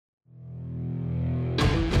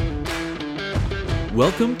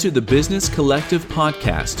Welcome to the Business Collective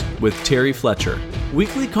Podcast with Terry Fletcher.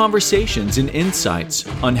 Weekly conversations and insights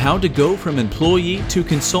on how to go from employee to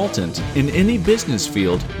consultant in any business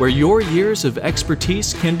field where your years of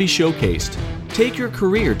expertise can be showcased. Take your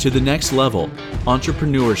career to the next level,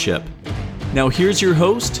 entrepreneurship. Now here's your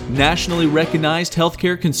host, nationally recognized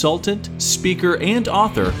healthcare consultant, speaker, and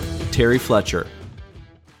author, Terry Fletcher.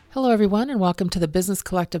 Hello, everyone, and welcome to the Business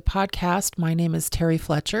Collective Podcast. My name is Terry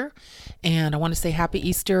Fletcher, and I want to say Happy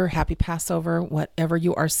Easter, Happy Passover, whatever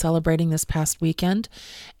you are celebrating this past weekend,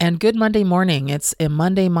 and good Monday morning. It's a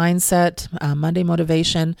Monday mindset, Monday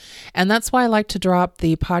motivation, and that's why I like to drop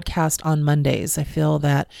the podcast on Mondays. I feel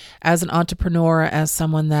that as an entrepreneur, as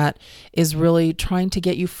someone that is really trying to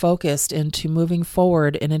get you focused into moving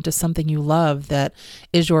forward and into something you love that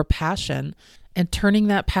is your passion, and turning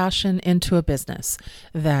that passion into a business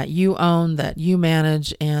that you own, that you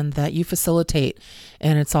manage, and that you facilitate,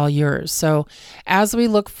 and it's all yours. So as we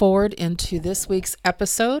look forward into this week's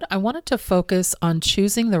episode, I wanted to focus on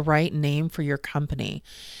choosing the right name for your company.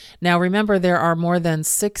 Now, remember, there are more than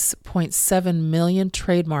 6.7 million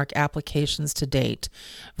trademark applications to date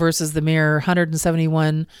versus the mere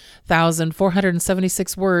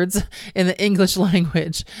 171,476 words in the English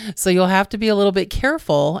language. So you'll have to be a little bit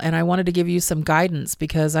careful. And I wanted to give you some guidance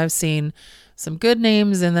because I've seen some good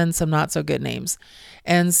names and then some not so good names.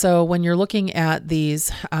 And so when you're looking at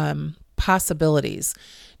these possibilities,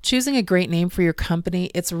 choosing a great name for your company,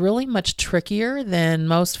 it's really much trickier than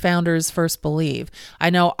most founders first believe. I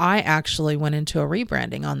know I actually went into a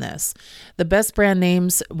rebranding on this. The best brand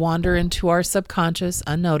names wander into our subconscious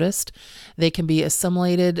unnoticed. They can be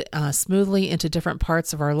assimilated smoothly into different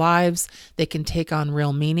parts of our lives. They can take on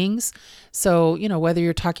real meanings. So, whether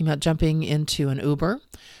you're talking about jumping into an Uber,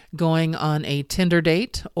 going on a Tinder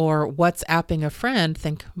date, or WhatsApping a friend,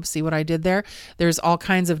 see what I did there? There's all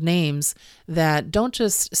kinds of names that don't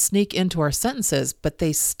just sneak into our sentences, but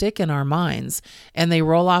they stick in our minds and they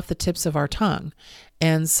roll off the tips of our tongue.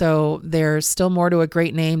 And so there's still more to a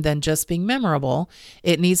great name than just being memorable.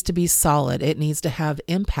 It needs to be solid. It needs to have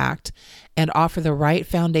impact and offer the right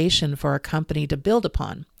foundation for a company to build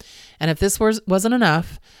upon. And if this wasn't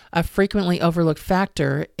enough, a frequently overlooked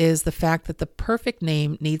factor is the fact that the perfect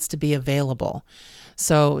name needs to be available.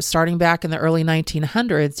 So starting back in the early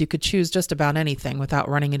 1900s, you could choose just about anything without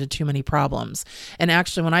running into too many problems. And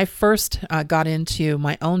actually, when I first got into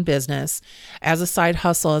my own business as a side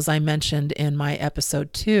hustle, as I mentioned in my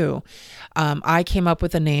episode 2, I came up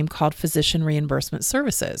with a name called Physician Reimbursement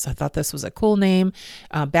Services. I thought this was a cool name.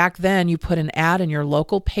 Back then, you put an ad in your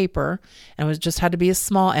local paper, and it just had to be a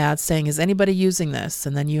small ad saying, is anybody using this?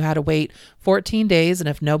 And then you had to wait 14 days, and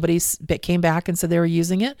if nobody came back and said they were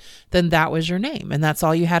using it, then that was your name. And that's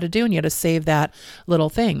all you had to do, and you had to save that little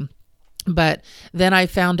thing. But then I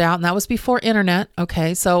found out, and that was before internet.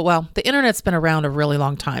 Okay. So, the internet's been around a really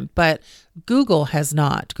long time, but Google has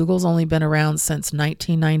not. Google's only been around since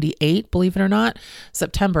 1998, believe it or not.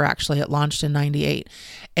 September, actually, it launched in 98.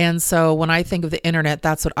 And so when I think of the internet,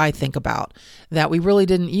 that's what I think about, that we really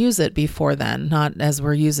didn't use it before then, not as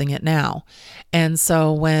we're using it now. And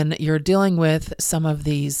so when you're dealing with some of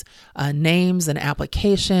these names and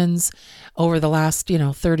applications over the last,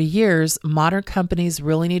 30 years, modern companies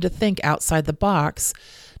really need to think outside the box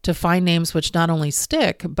to find names which not only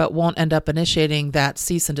stick, but won't end up initiating that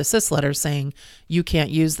cease and desist letter saying you can't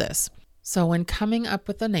use this. So when coming up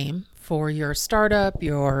with a name for your startup,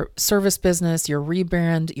 your service business, your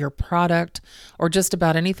rebrand, your product, or just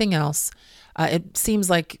about anything else, it seems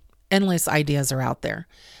like endless ideas are out there.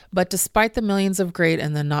 But despite the millions of great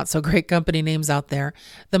and then not so great company names out there,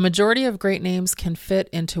 the majority of great names can fit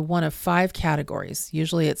into one of 5 categories.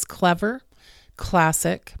 Usually it's clever,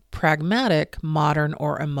 classic, pragmatic, modern,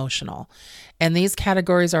 or emotional. And these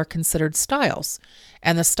categories are considered styles.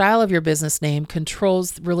 And the style of your business name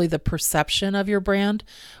controls really the perception of your brand,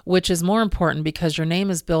 which is more important because your name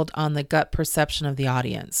is built on the gut perception of the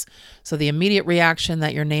audience. So the immediate reaction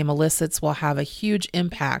that your name elicits will have a huge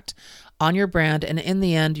impact on your brand and in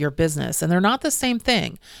the end, your business. And they're not the same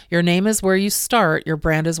thing. Your name is where you start. Your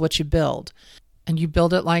brand is what you build. And you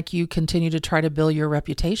build it like you continue to try to build your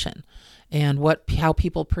reputation and how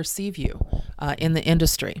people perceive you in the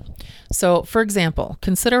industry. So, for example,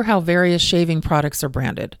 consider how various shaving products are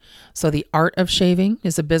branded. So the Art of Shaving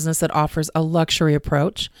is a business that offers a luxury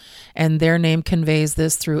approach, and their name conveys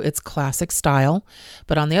this through its classic style.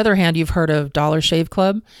 But on the other hand, you've heard of Dollar Shave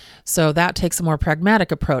Club. So that takes a more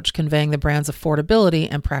pragmatic approach, conveying the brand's affordability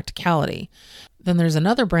and practicality. Then there's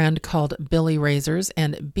another brand called Billie Razors,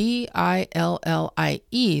 and Billie,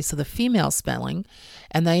 so the female spelling,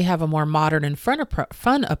 and they have a more modern and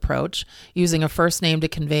fun approach, using a first name to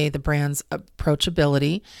convey the brand's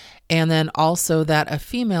approachability, and then also that a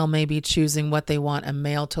female may be choosing what they want a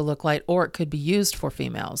male to look like, or it could be used for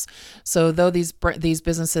females. So though these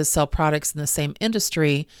businesses sell products in the same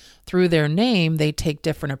industry, through their name, they take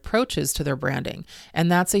different approaches to their branding,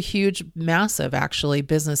 and that's a huge, massive, actually,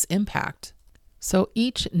 business impact. So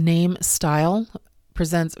each name style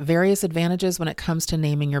presents various advantages when it comes to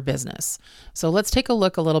naming your business. So let's take a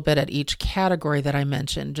look a little bit at each category that I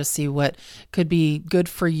mentioned, just see what could be good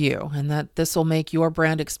for you, and that this will make your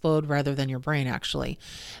brand explode rather than your brain, actually.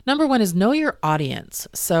 Number one is know your audience.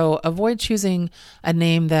 So avoid choosing a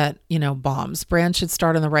name that, bombs. Brands should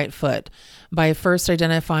start on the right foot by first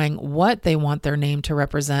identifying what they want their name to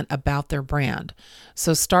represent about their brand.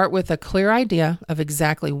 So start with a clear idea of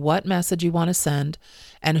exactly what message you want to send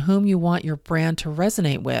and whom you want your brand to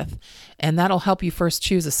resonate with, and that'll help you first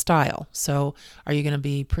choose a style. So are you going to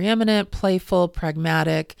be preeminent, playful,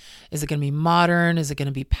 pragmatic? Is it going to be modern? Is it going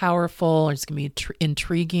to be powerful? Or is it going to be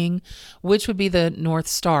intriguing? Which would be the North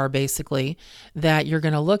Star, basically, that you're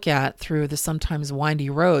going to look at through the sometimes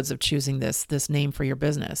windy roads of choosing this name for your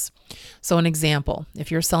business. So an example,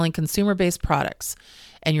 if you're selling consumer-based products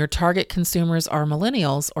and your target consumers are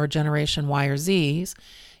millennials or Generation Y or Zs,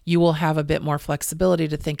 you will have a bit more flexibility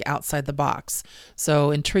to think outside the box. So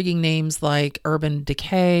intriguing names like Urban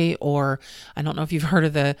Decay, or I don't know if you've heard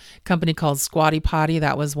of the company called Squatty Potty,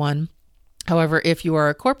 that was one. However, if you are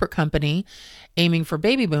a corporate company aiming for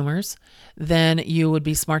baby boomers, then you would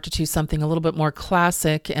be smart to choose something a little bit more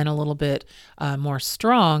classic and a little bit more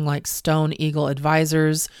strong, like Stone Eagle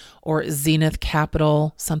Advisors or Zenith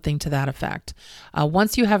Capital, something to that effect.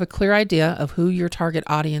 Once you have a clear idea of who your target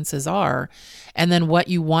audiences are, and then what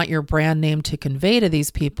you want your brand name to convey to these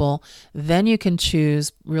people, then you can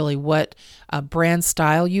choose really what brand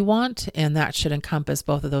style you want, and that should encompass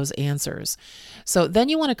both of those answers. So then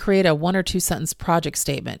you want to create a 1 or 2 sentence project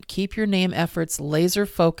statement. Keep your name efforts laser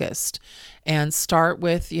focused and start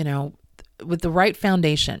with, with the right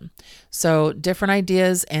foundation. So different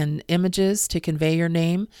ideas and images to convey your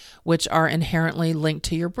name, which are inherently linked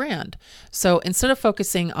to your brand. So instead of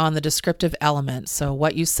focusing on the descriptive element, so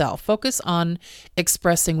what you sell, focus on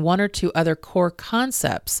expressing 1 or 2 other core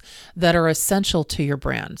concepts that are essential to your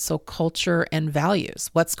brand. So culture and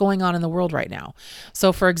values, what's going on in the world right now.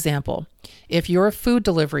 So for example, if you're a food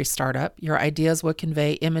delivery startup, your ideas would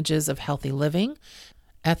convey images of healthy living,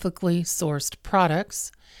 ethically sourced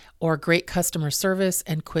products, or great customer service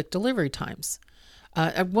and quick delivery times.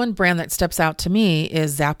 One brand that steps out to me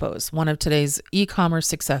is Zappos, one of today's e-commerce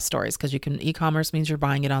success stories, because e-commerce means you're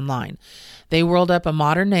buying it online. They rolled up a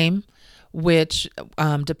modern name, which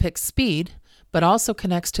depicts speed, but also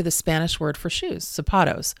connects to the Spanish word for shoes,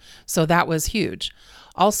 zapatos. So that was huge.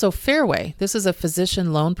 Also, Fairway. This is a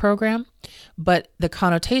physician loan program, but the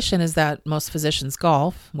connotation is that most physicians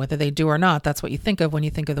golf, whether they do or not. That's what you think of when you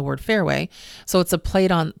think of the word Fairway. So it's a play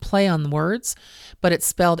on words, but it's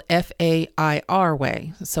spelled F-A-I-R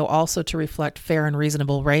way. So also to reflect fair and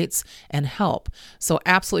reasonable rates and help. So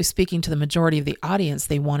absolutely speaking to the majority of the audience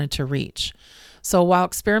they wanted to reach. So while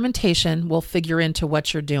experimentation will figure into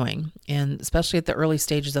what you're doing, and especially at the early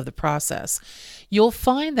stages of the process, you'll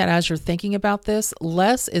find that as you're thinking about this,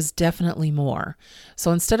 less is definitely more.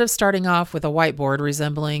 So instead of starting off with a whiteboard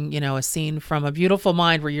resembling, a scene from A Beautiful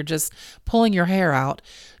Mind where you're just pulling your hair out,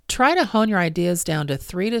 try to hone your ideas down to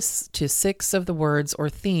 3 to 6 of the words or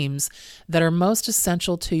themes that are most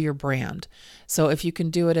essential to your brand. So if you can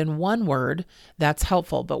do it in 1 word, that's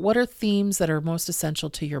helpful. But what are themes that are most essential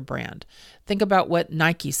to your brand? Think about what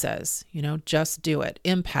Nike says, just do it.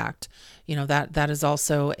 Impact, that is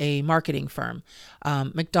also a marketing firm.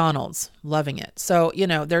 McDonald's, loving it. So,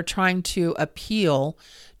 they're trying to appeal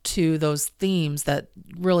to those themes that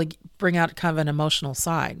really bring out kind of an emotional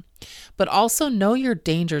side. But also know your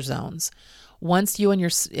danger zones. Once you and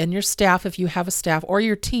your staff, if you have a staff, or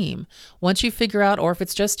your team, once you figure out, or if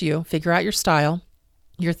it's just you, figure out your style,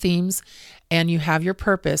 your themes, and you have your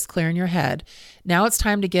purpose clear in your head, now it's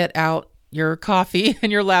time to get out your coffee and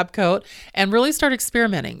your lab coat and really start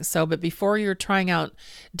experimenting. But before you're trying out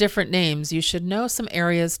different names, you should know some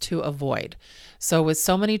areas to avoid. So with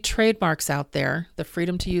so many trademarks out there, the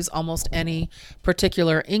freedom to use almost any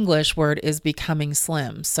particular English word is becoming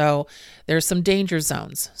slim. So there's some danger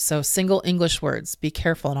zones. So single English words, be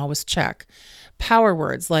careful and always check. Power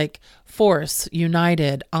words like force,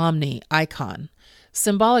 united, omni, icon.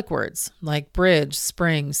 symbolic words like bridge,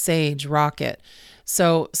 spring, sage, rocket.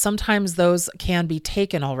 So sometimes those can be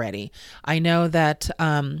taken already. I know that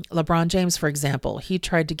LeBron James, for example, he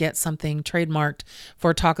tried to get something trademarked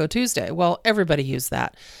for Taco Tuesday. Well, everybody used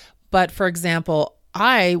that. But for example,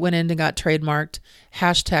 I went in and got trademarked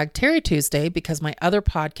hashtag Terry Tuesday because my other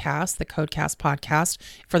podcast, the Codecast podcast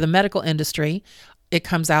for the medical industry, it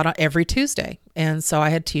comes out on every Tuesday. And so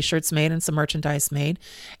I had t-shirts made and some merchandise made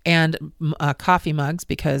and coffee mugs,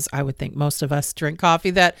 because I would think most of us drink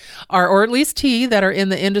coffee that are, or at least tea, that are in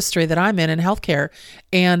the industry that I'm in healthcare.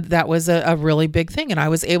 And that was a really big thing. And I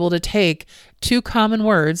was able to take two common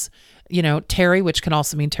words, Terry, which can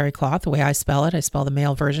also mean terry cloth, the way I spell it. I spell the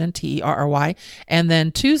male version, Terry. And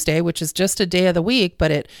then Tuesday, which is just a day of the week, but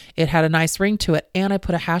it had a nice ring to it. And I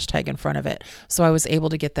put a hashtag in front of it. So I was able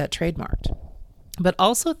to get that trademarked. But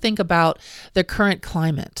also think about the current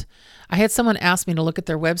climate. I had someone ask me to look at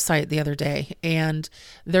their website the other day, and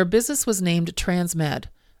their business was named Transmed.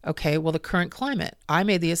 Okay, well, the current climate. I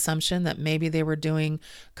made the assumption that maybe they were doing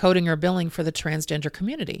coding or billing for the transgender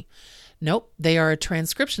community. Nope, they are a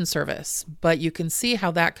transcription service, but you can see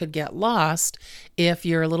how that could get lost if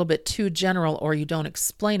you're a little bit too general or you don't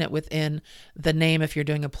explain it within the name if you're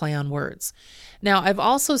doing a play on words. Now, I've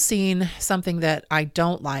also seen something that I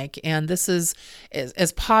don't like, and this is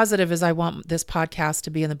as positive as I want this podcast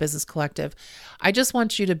to be in the Business Collective. I just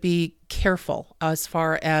want you to be careful as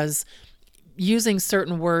far as using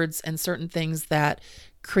certain words and certain things that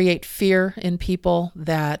create fear in people,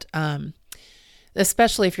 that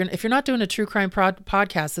especially if you're not doing a true crime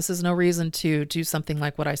podcast, this is no reason to do something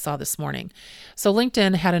like what I saw this morning. So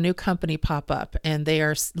LinkedIn had a new company pop up, and they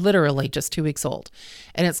are literally just 2 weeks old,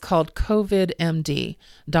 and it's called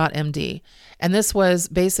COVIDMD.MD. And this was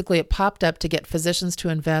basically, it popped up to get physicians to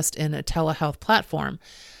invest in a telehealth platform.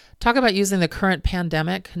 Talk about using the current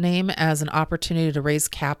pandemic name as an opportunity to raise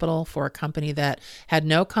capital for a company that had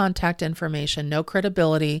no contact information, no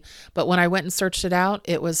credibility. But when I went and searched it out,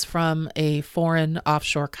 it was from a foreign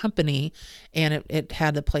offshore company, and it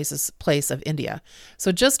had the place of India.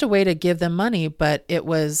 So just a way to give them money, but it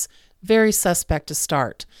was very suspect to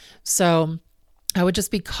start. So I would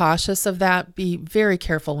just be cautious of that. Be very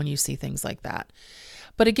careful when you see things like that.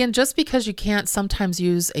 But again, just because you can't sometimes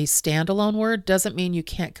use a standalone word doesn't mean you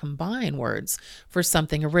can't combine words for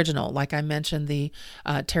something original. Like I mentioned, the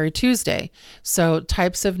Terry Tuesday. So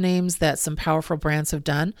types of names that some powerful brands have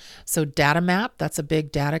done. So DataMap, that's a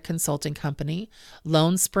big data consulting company.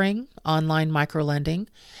 Lone Spring, online microlending.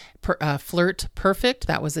 Flirt Perfect,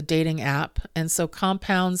 that was a dating app. And so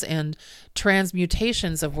compounds and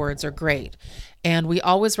transmutations of words are great. And we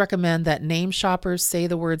always recommend that name shoppers say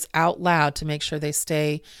the words out loud to make sure they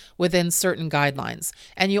stay within certain guidelines.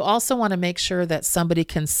 And you also want to make sure that somebody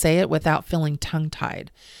can say it without feeling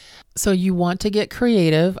tongue-tied. So you want to get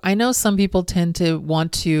creative. I know some people tend to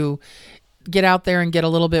want to get out there and get a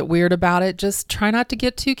little bit weird about it. Just try not to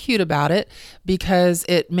get too cute about it, because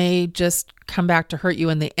it may just come back to hurt you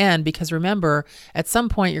in the end. Because remember, at some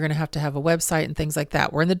point you're going to have a website and things like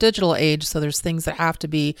that. We're in the digital age, so there's things that have to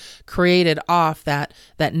be created off that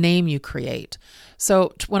name you create.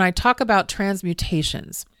 So when I talk about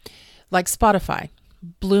transmutations, like Spotify,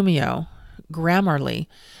 Bloomio, Grammarly,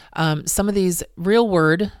 some of these real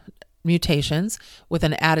word mutations with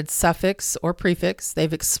an added suffix or prefix,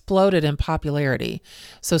 they've exploded in popularity.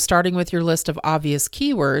 So starting with your list of obvious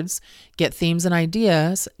keywords, get themes and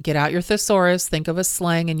ideas, get out your thesaurus, think of a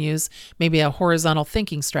slang, and use maybe a horizontal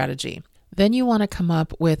thinking strategy. Then you want to come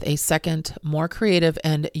up with a second, more creative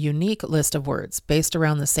and unique list of words based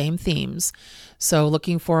around the same themes. So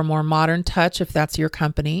looking for a more modern touch if that's your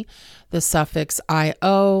company, the suffix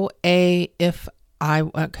IO, A, if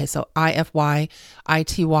so IFY,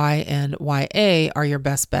 ITY, and YA are your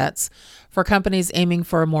best bets. For companies aiming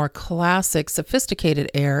for a more classic,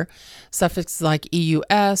 sophisticated air, suffixes like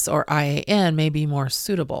EUS or IAN may be more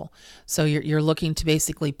suitable. So you're looking to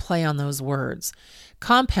basically play on those words.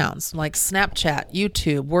 Compounds like Snapchat,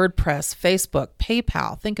 YouTube, WordPress, Facebook,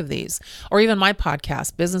 PayPal, think of these. Or even my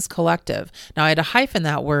podcast, Business Collective. Now I had to hyphen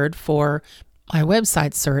that word for my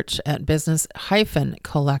website search at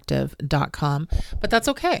business-collective.com, but that's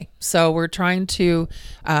okay. So we're trying to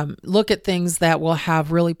look at things that will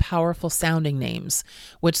have really powerful sounding names,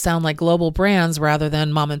 which sound like global brands rather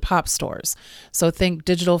than mom and pop stores. So think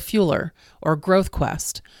Digital Fueler or Growth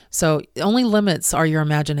Quest. So only limits are your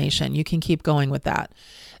imagination. You can keep going with that.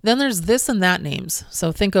 Then there's this and that names.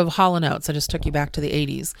 So think of Hall & Oates. I just took you back to the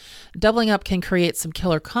 80s. Doubling up can create some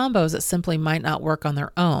killer combos that simply might not work on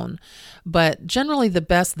their own. But But generally, the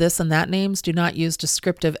best this and that names do not use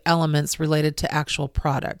descriptive elements related to actual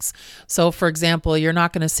products. So, for example, you're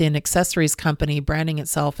not going to see an accessories company branding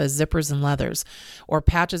itself as zippers and leathers or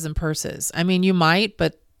patches and purses. I mean, you might,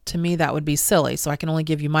 but to me, that would be silly. So I can only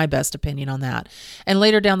give you my best opinion on that. And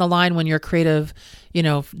later down the line, when your creative,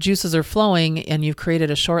 juices are flowing and you've created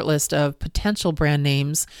a short list of potential brand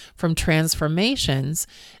names from transformations,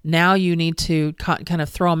 now you need to kind of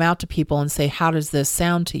throw them out to people and say, how does this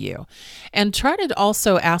sound to you? And try to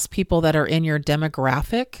also ask people that are in your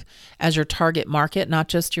demographic as your target market, not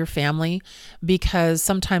just your family, because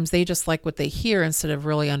sometimes they just like what they hear instead of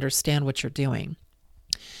really understand what you're doing.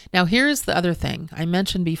 Now, here's the other thing. I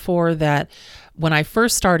mentioned before that when I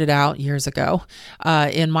first started out years ago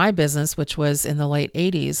in my business, which was in the late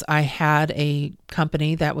 80s, I had a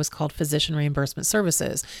company that was called Physician Reimbursement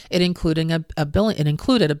Services. It included a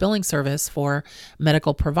billing service for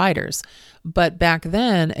medical providers. But back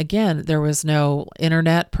then, again, there was no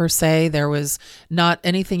internet per se. There was not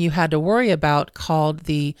anything you had to worry about called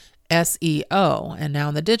the SEO. And now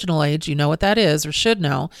in the digital age, you know what that is or should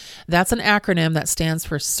know. That's an acronym that stands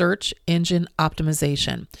for Search Engine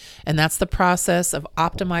Optimization. And that's the process of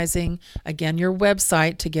optimizing, again, your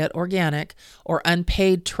website to get organic or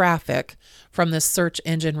unpaid traffic from the search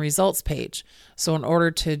engine results page. So in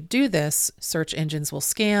order to do this, search engines will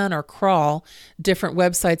scan or crawl different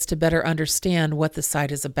websites to better understand what the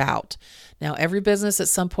site is about. Now, every business at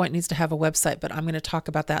some point needs to have a website, but I'm going to talk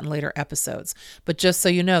about that in later episodes. But just so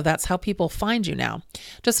you know, that's how people find you now.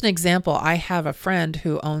 Just an example, I have a friend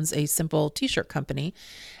who owns a simple t-shirt company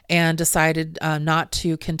and decided not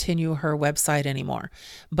to continue her website anymore,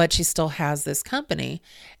 but she still has this company.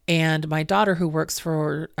 And my daughter, who works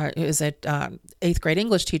is an 8th grade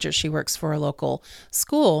English teacher, she works for a local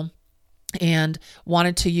school and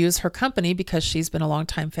wanted to use her company because she's been a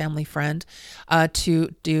longtime family friend to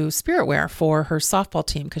do spirit wear for her softball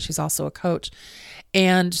team because she's also a coach.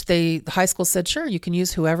 And the high school said, sure, you can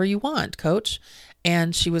use whoever you want, coach.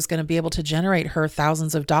 And she was going to be able to generate her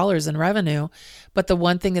thousands of dollars in revenue. But the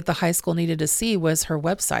one thing that the high school needed to see was her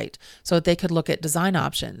website so that they could look at design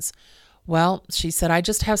options. Well, she said, I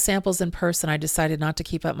just have samples in person. I decided not to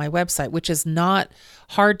keep up my website, which is not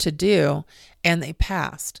hard to do. And they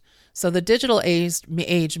passed. So the digital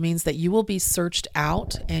age means that you will be searched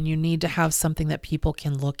out and you need to have something that people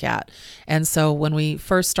can look at. And so when we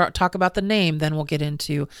first talk about the name, then we'll get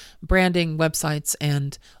into branding, websites,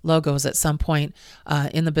 and logos at some point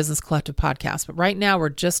in the Business Collective podcast. But right now we're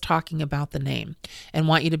just talking about the name and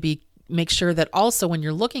want you to make sure that also when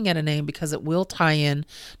you're looking at a name, because it will tie in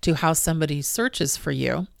to how somebody searches for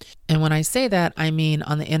you. And when I say that, I mean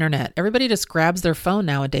on the internet. Everybody just grabs their phone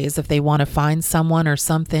nowadays if they want to find someone or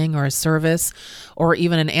something or a service or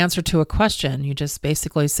even an answer to a question. You just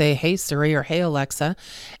basically say, hey Siri or hey Alexa.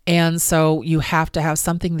 And so you have to have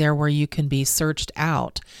something there where you can be searched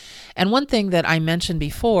out. And one thing that I mentioned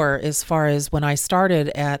before, as far as when I started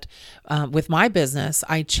with my business,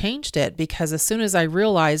 I changed it because as soon as I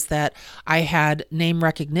realized that I had name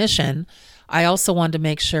recognition, I also wanted to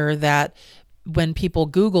make sure that when people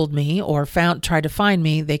Googled me or tried to find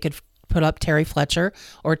me, they could put up Terry Fletcher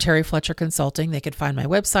or Terry Fletcher Consulting. They could find my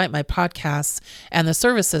website, my podcasts, and the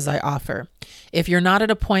services I offer. If you're not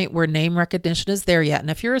at a point where name recognition is there yet, and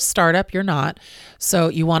if you're a startup, you're not, so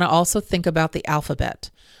you want to also think about the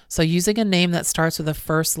alphabet. So using a name that starts with the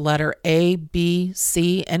first letter A, B,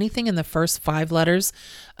 C, anything in the first 5 letters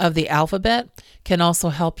of the alphabet can also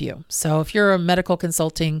help you. So if you're a medical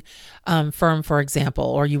consulting firm, for example,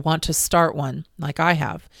 or you want to start one like I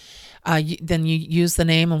have, then you use the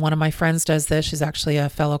name, and one of my friends does this. She's actually a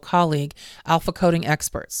fellow colleague, Alpha Coding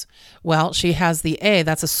Experts. Well, she has the A,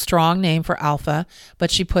 that's a strong name for Alpha, but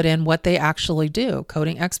she put in what they actually do,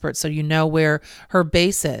 Coding Experts, so you know where her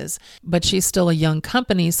base is. But she's still a young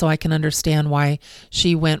company, so I can understand why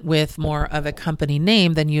she went with more of a company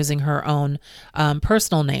name than using her own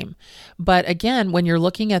personal name. But again, when you're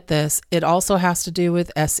looking at this, it also has to do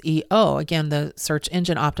with SEO, again, the search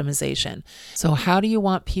engine optimization. So how do you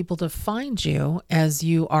want people to find you as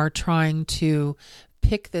you are trying to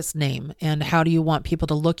pick this name, and how do you want people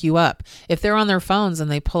to look you up? If they're on their phones and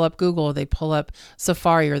they pull up Google or they pull up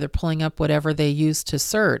Safari or they're pulling up whatever they use to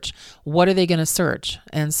search, what are they going to search?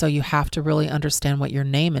 And so you have to really understand what your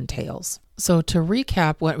name entails. So to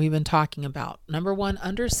recap what we've been talking about, number 1,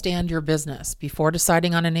 understand your business. Before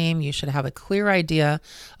deciding on a name, you should have a clear idea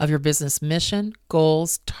of your business mission,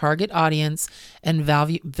 goals, target audience, and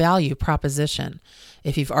value proposition.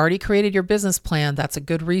 If you've already created your business plan, that's a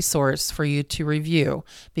good resource for you to review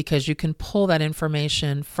because you can pull that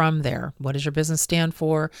information from there. What does your business stand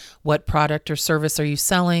for? What product or service are you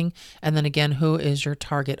selling? And then again, who is your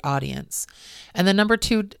target audience? And then number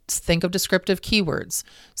 2, think of descriptive keywords.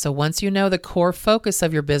 So once you know the core focus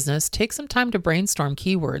of your business, take some time to brainstorm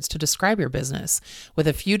keywords to describe your business. With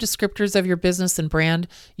a few descriptors of your business and brand,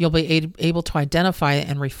 you'll be able to identify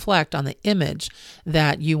and reflect on the image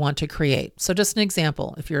that you want to create. So just an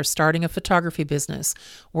example, if you're starting a photography business,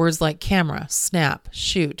 words like camera, snap,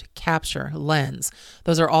 shoot, capture, lens,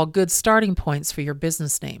 those are all good starting points for your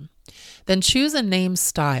business name. Then choose a name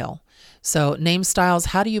style. So name styles,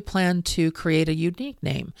 how do you plan to create a unique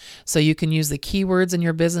name? So you can use the keywords in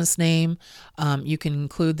your business name. You can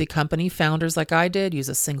include the company founders like I did, use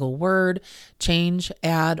a single word, change,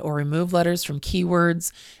 add, or remove letters from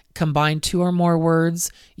keywords, combine 2 or more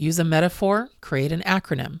words, use a metaphor, create an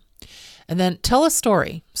acronym. And then tell a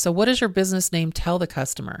story. So what does your business name tell the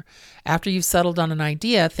customer? After you've settled on an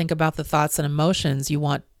idea, think about the thoughts and emotions you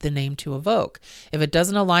want the name to evoke. If it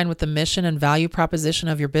doesn't align with the mission and value proposition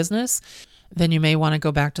of your business, then you may want to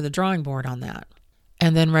go back to the drawing board on that.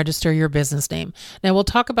 And then register your business name. Now, we'll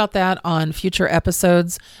talk about that on future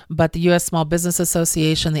episodes, but the U.S. Small Business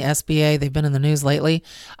Association, the SBA, they've been in the news lately.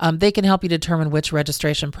 They can help you determine which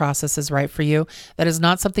registration process is right for you. That is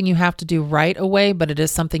not something you have to do right away, but it is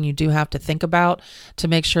something you do have to think about to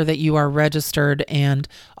make sure that you are registered, and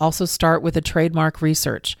also start with a trademark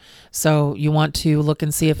research. So you want to look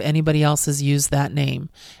and see if anybody else has used that name,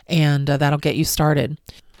 and that'll get you started.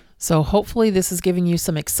 So hopefully this is giving you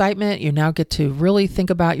some excitement. You now get to really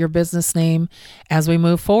think about your business name as we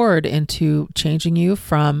move forward into changing you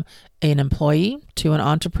from an employee to an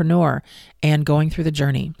entrepreneur and going through the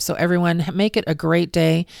journey. So everyone, make it a great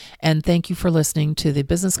day, and thank you for listening to the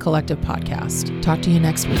Business Collective podcast. Talk to you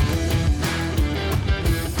next week.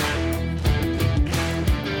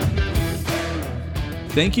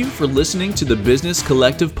 Thank you for listening to the Business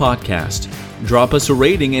Collective podcast. Drop us a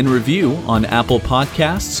rating and review on Apple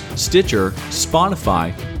Podcasts, Stitcher,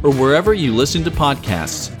 Spotify, or wherever you listen to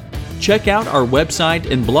podcasts. Check out our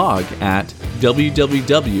website and blog at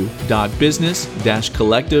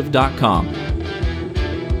www.business-collective.com.